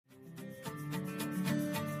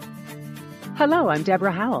Hello, I'm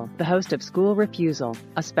Deborah Howell, the host of School Refusal,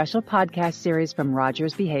 a special podcast series from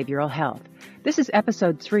Rogers Behavioral Health. This is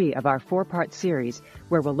episode 3 of our 4-part series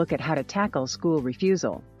where we'll look at how to tackle school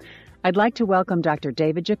refusal. I'd like to welcome Dr.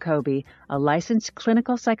 David Jacoby, a licensed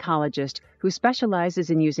clinical psychologist who specializes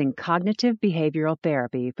in using cognitive behavioral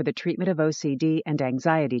therapy for the treatment of OCD and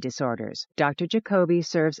anxiety disorders. Dr. Jacoby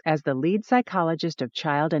serves as the lead psychologist of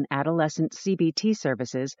child and adolescent CBT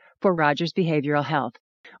services for Rogers Behavioral Health.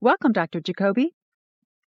 Welcome, Dr. Jacoby.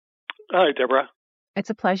 Hi, Deborah. It's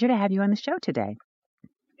a pleasure to have you on the show today.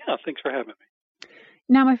 Yeah, thanks for having me.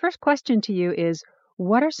 Now, my first question to you is,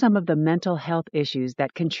 what are some of the mental health issues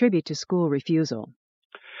that contribute to school refusal?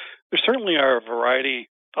 There certainly are a variety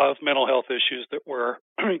of mental health issues that we're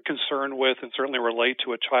concerned with and certainly relate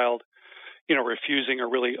to a child, refusing or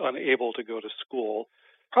really unable to go to school.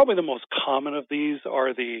 Probably the most common of these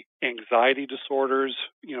are the anxiety disorders,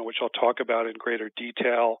 which I'll talk about in greater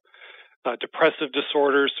detail. Depressive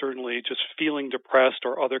disorders, certainly just feeling depressed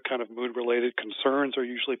or other kind of mood-related concerns are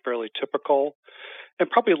usually fairly typical. And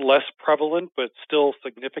probably less prevalent, but still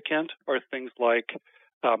significant, are things like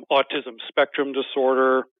autism spectrum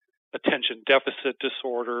disorder, attention deficit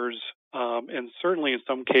disorders, and certainly in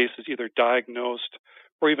some cases either diagnosed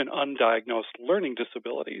or even undiagnosed learning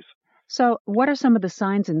disabilities. So, what are some of the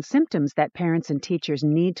signs and symptoms that parents and teachers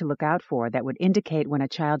need to look out for that would indicate when a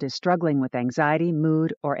child is struggling with anxiety,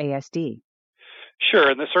 mood, or ASD? Sure,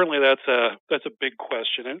 and certainly that's a big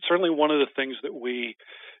question, and certainly one of the things that we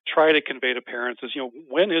try to convey to parents is,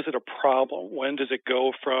 when is it a problem? When does it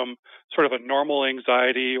go from sort of a normal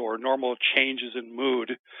anxiety or normal changes in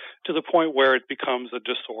mood to the point where it becomes a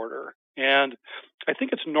disorder? And I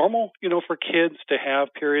think it's normal, for kids to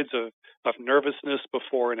have periods of nervousness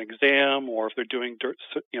before an exam, or if they're doing,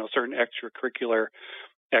 certain extracurricular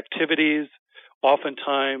activities.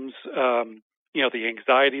 Oftentimes, the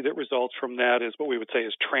anxiety that results from that is what we would say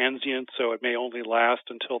is transient, so it may only last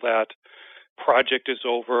until that project is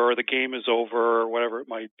over or the game is over or whatever it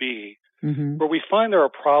might be. Mm-hmm. Where we find there are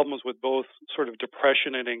problems with both sort of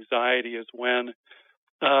depression and anxiety is when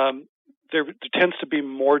there tends to be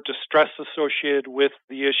more distress associated with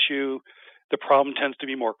the issue. The problem tends to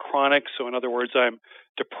be more chronic. So in other words, I'm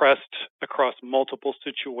depressed across multiple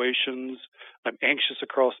situations. I'm anxious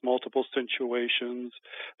across multiple situations.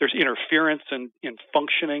 There's interference in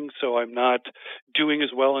functioning, so I'm not doing as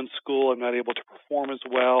well in school. I'm not able to perform as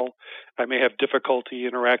well. I may have difficulty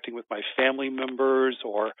interacting with my family members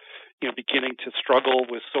or, beginning to struggle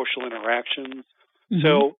with social interactions. Mm-hmm.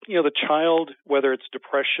 So, the child, whether it's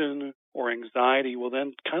depression or anxiety, will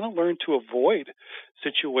then kind of learn to avoid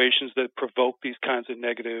situations that provoke these kinds of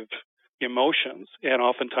negative emotions. And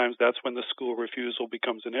oftentimes that's when the school refusal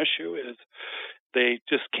becomes an issue, is they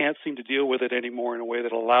just can't seem to deal with it anymore in a way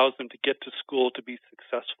that allows them to get to school to be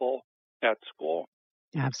successful at school.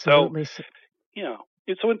 Absolutely.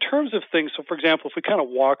 So in terms of things, so for example, if we kind of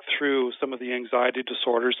walk through some of the anxiety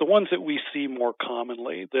disorders, the ones that we see more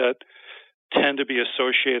commonly that tend to be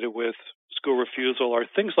associated with school refusal are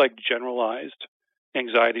things like generalized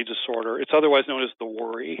anxiety disorder. It's otherwise known as the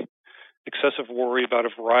worry, excessive worry about a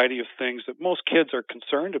variety of things that most kids are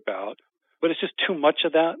concerned about, but it's just too much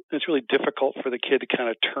of that. It's really difficult for the kid to kind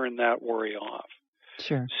of turn that worry off.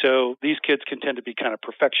 Sure. So these kids can tend to be kind of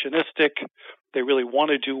perfectionistic. They really want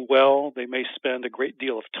to do well. They may spend a great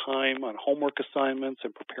deal of time on homework assignments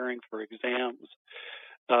and preparing for exams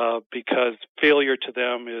because failure to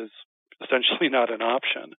them is essentially not an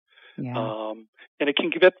option. Yeah. And it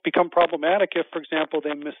can become problematic if, for example,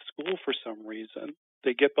 they miss school for some reason.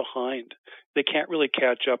 They get behind. They can't really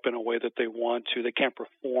catch up in a way that they want to. They can't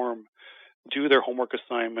perform, do their homework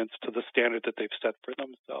assignments to the standard that they've set for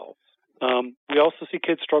themselves. We also see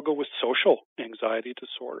kids struggle with social anxiety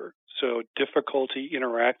disorder, so difficulty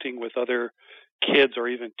interacting with other kids or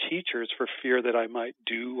even teachers for fear that I might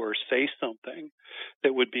do or say something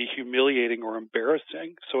that would be humiliating or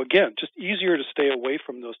embarrassing. So again, just easier to stay away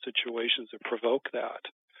from those situations that provoke that.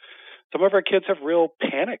 Some of our kids have real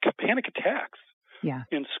panic attacks. Yeah.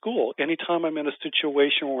 In school. Anytime I'm in a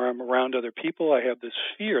situation where I'm around other people, I have this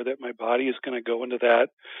fear that my body is going to go into that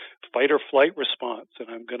fight or flight response, and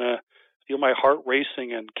I'm going to feel my heart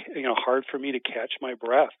racing and, hard for me to catch my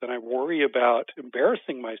breath. And I worry about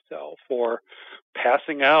embarrassing myself or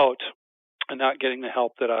passing out and not getting the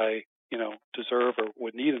help that I, deserve or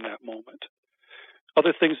would need in that moment.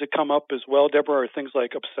 Other things that come up as well, Deborah, are things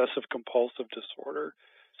like obsessive compulsive disorder.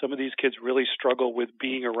 Some of these kids really struggle with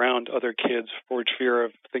being around other kids for fear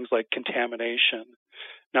of things like contamination,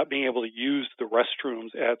 not being able to use the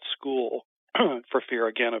restrooms at school for fear,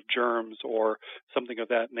 again, of germs or something of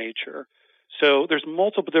that nature. So there's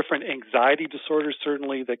multiple different anxiety disorders,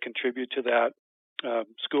 certainly, that contribute to that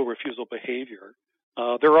school refusal behavior.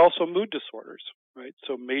 There are also mood disorders, right?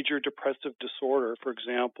 So major depressive disorder, for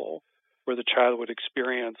example, where the child would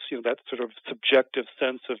experience, that sort of subjective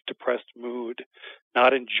sense of depressed mood,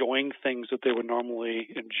 not enjoying things that they would normally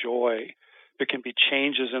enjoy. There can be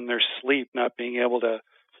changes in their sleep, not being able to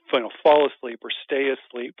fall asleep or stay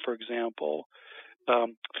asleep, for example.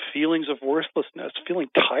 Feelings of worthlessness, feeling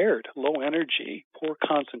tired, low energy, poor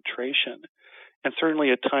concentration, and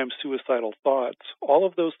certainly at times suicidal thoughts. All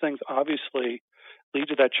of those things obviously lead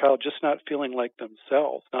to that child just not feeling like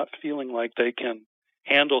themselves, not feeling like they can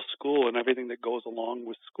handle school and everything that goes along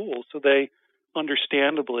with school. So they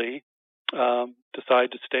understandably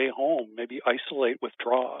decide to stay home, maybe isolate,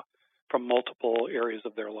 withdraw from multiple areas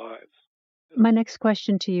of their lives. My next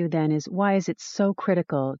question to you then is, why is it so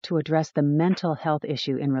critical to address the mental health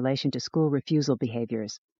issue in relation to school refusal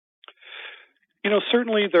behaviors?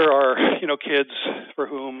 Certainly there are, kids for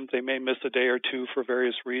whom they may miss a day or two for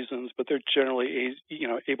various reasons, but they're generally,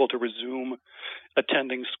 able to resume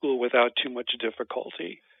attending school without too much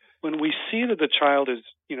difficulty. When we see that the child is,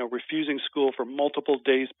 refusing school for multiple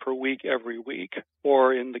days per week every week,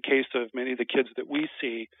 or in the case of many of the kids that we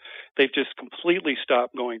see, they've just completely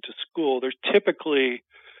stopped going to school, there's typically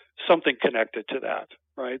something connected to that,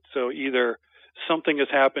 right? So either something has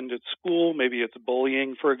happened at school, maybe it's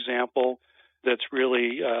bullying, for example, that's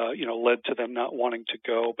really, led to them not wanting to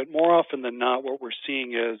go. But more often than not, what we're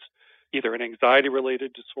seeing is either an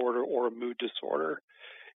anxiety-related disorder or a mood disorder.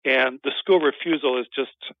 And the school refusal is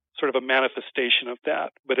just sort of a manifestation of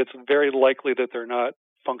that. But it's very likely that they're not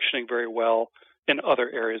functioning very well in other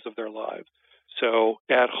areas of their lives. So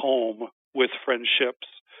at home, with friendships,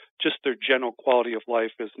 just their general quality of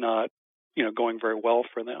life is not, going very well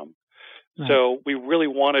for them. Right. So we really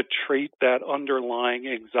want to treat that underlying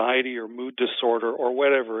anxiety or mood disorder or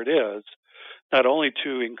whatever it is, not only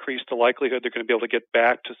to increase the likelihood they're going to be able to get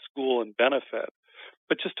back to school and benefit,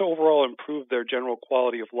 but just to overall improve their general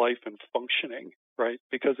quality of life and functioning, right?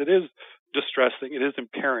 Because it is distressing, it is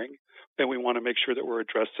impairing, and we want to make sure that we're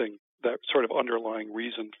addressing that sort of underlying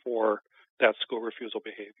reason for that school refusal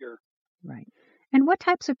behavior. Right. And what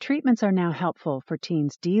types of treatments are now helpful for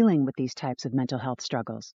teens dealing with these types of mental health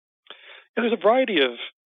struggles? And there's a variety of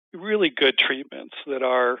really good treatments that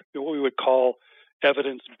are what we would call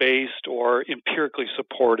evidence-based or empirically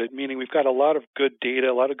supported, meaning we've got a lot of good data,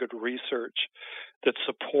 a lot of good research that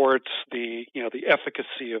supports the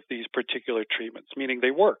efficacy of these particular treatments, meaning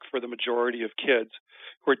they work for the majority of kids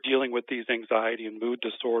who are dealing with these anxiety and mood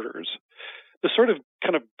disorders. The sort of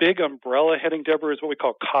kind of big umbrella heading, Deborah, is what we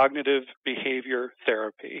call cognitive behavior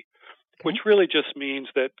therapy, which really just means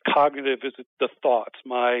that cognitive is the thoughts,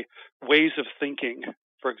 my ways of thinking,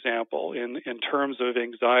 for example, in terms of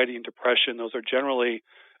anxiety and depression. Those are generally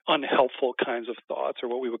unhelpful kinds of thoughts, or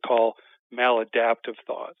what we would call maladaptive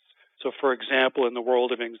thoughts. So, for example, in the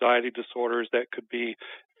world of anxiety disorders, that could be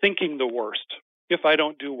thinking the worst. If I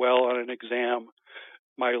don't do well on an exam,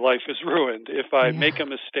 my life is ruined. If I make a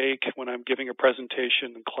mistake when I'm giving a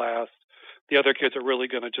presentation in class, the other kids are really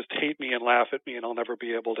going to just hate me and laugh at me, and I'll never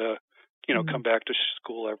be able to come back to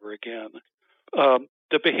school ever again.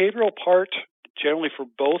 The behavioral part, generally for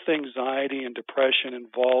both anxiety and depression,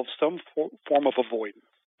 involves some form of avoidance.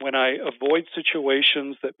 When I avoid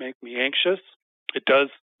situations that make me anxious, it does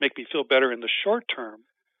make me feel better in the short term,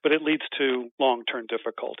 but it leads to long-term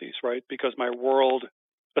difficulties, right? Because my world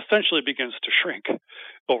essentially begins to shrink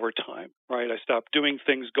over time, right? I stop doing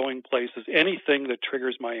things, going places, anything that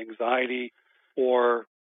triggers my anxiety, or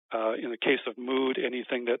in the case of mood,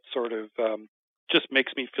 anything that sort of just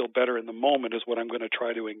makes me feel better in the moment is what I'm going to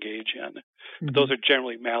try to engage in. Mm-hmm. Those are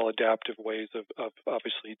generally maladaptive ways of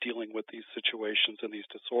obviously dealing with these situations and these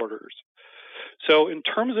disorders. So in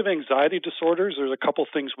terms of anxiety disorders, there's a couple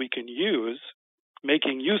things we can use,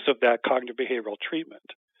 making use of that cognitive behavioral treatment.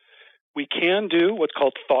 We can do what's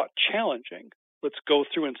called thought challenging. Let's go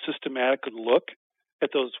through and systematically look at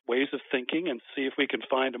those ways of thinking and see if we can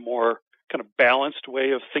find a more kind of balanced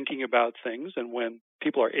way of thinking about things. And when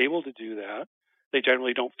people are able to do that, they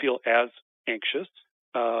generally don't feel as anxious.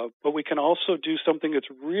 But we can also do something that's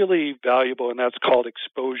really valuable, and that's called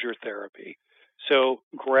exposure therapy. So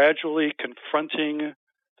gradually confronting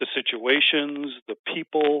the situations, the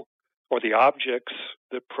people, or the objects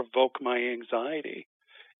that provoke my anxiety.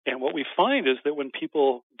 And what we find is that when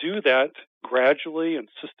people do that gradually and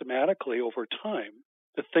systematically over time,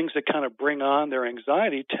 the things that kind of bring on their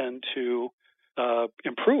anxiety tend to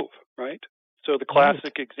improve, right? So the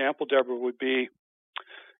classic example, Deborah, would be,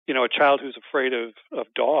 A child who's afraid of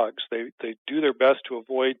dogs, they do their best to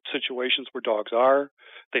avoid situations where dogs are.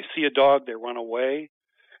 They see a dog, they run away.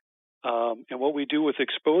 And what we do with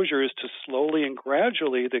exposure is to slowly and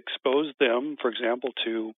gradually expose them, for example,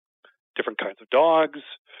 to different kinds of dogs,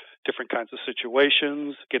 different kinds of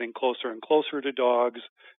situations, getting closer and closer to dogs,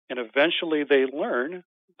 and eventually they learn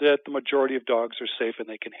that the majority of dogs are safe and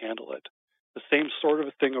they can handle it. The same sort of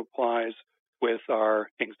a thing applies with our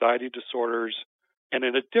anxiety disorders, and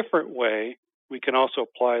in a different way, we can also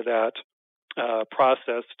apply that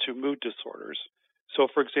process to mood disorders. So,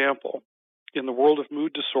 for example, in the world of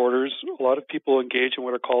mood disorders, a lot of people engage in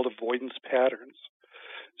what are called avoidance patterns.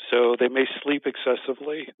 So they may sleep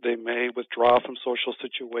excessively. They may withdraw from social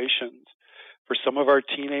situations. For some of our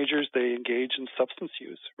teenagers, they engage in substance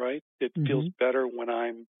use, right? It feels better when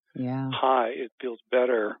I'm high. It feels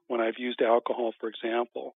better when I've used alcohol, for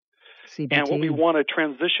example. CBT. And what we want to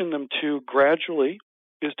transition them to gradually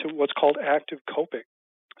is to what's called active coping.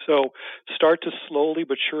 So start to slowly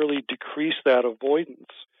but surely decrease that avoidance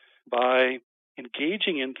by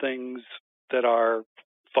engaging in things that are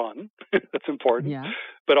fun, that's important,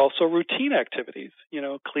 but also routine activities,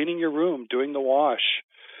 cleaning your room, doing the wash,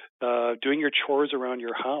 doing your chores around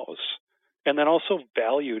your house, and then also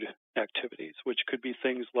valued activities, which could be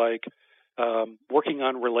things like working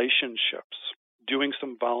on relationships, doing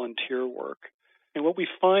some volunteer work. And what we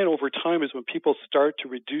find over time is when people start to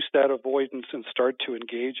reduce that avoidance and start to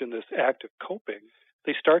engage in this active coping,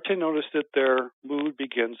 they start to notice that their mood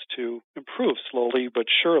begins to improve slowly but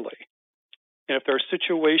surely. And if there are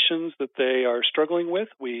situations that they are struggling with,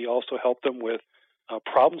 we also help them with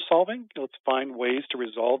problem solving. Let's find ways to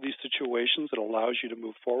resolve these situations that allows you to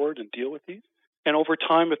move forward and deal with these. And over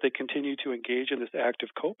time, if they continue to engage in this active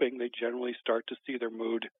coping, they generally start to see their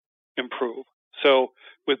mood improve. So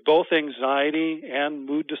with both anxiety and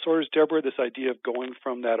mood disorders, Deborah, this idea of going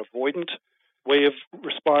from that avoidant way of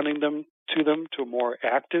responding to them to a more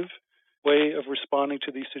active way of responding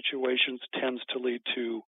to these situations tends to lead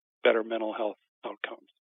to better mental health outcomes.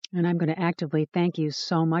 And I'm going to actively thank you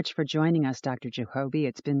so much for joining us, Dr. Jacoby.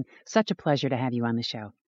 It's been such a pleasure to have you on the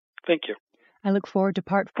show. Thank you. I look forward to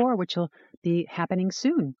part 4, which will be happening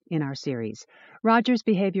soon in our series. Rogers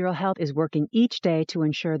Behavioral Health is working each day to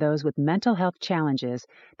ensure those with mental health challenges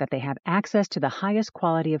that they have access to the highest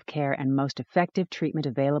quality of care and most effective treatment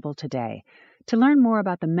available today. To learn more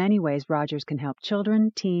about the many ways Rogers can help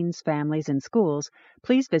children, teens, families, and schools,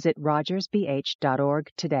 please visit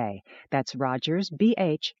rogersbh.org today. That's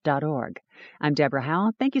rogersbh.org. I'm Deborah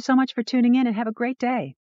Howell. Thank you so much for tuning in and have a great day.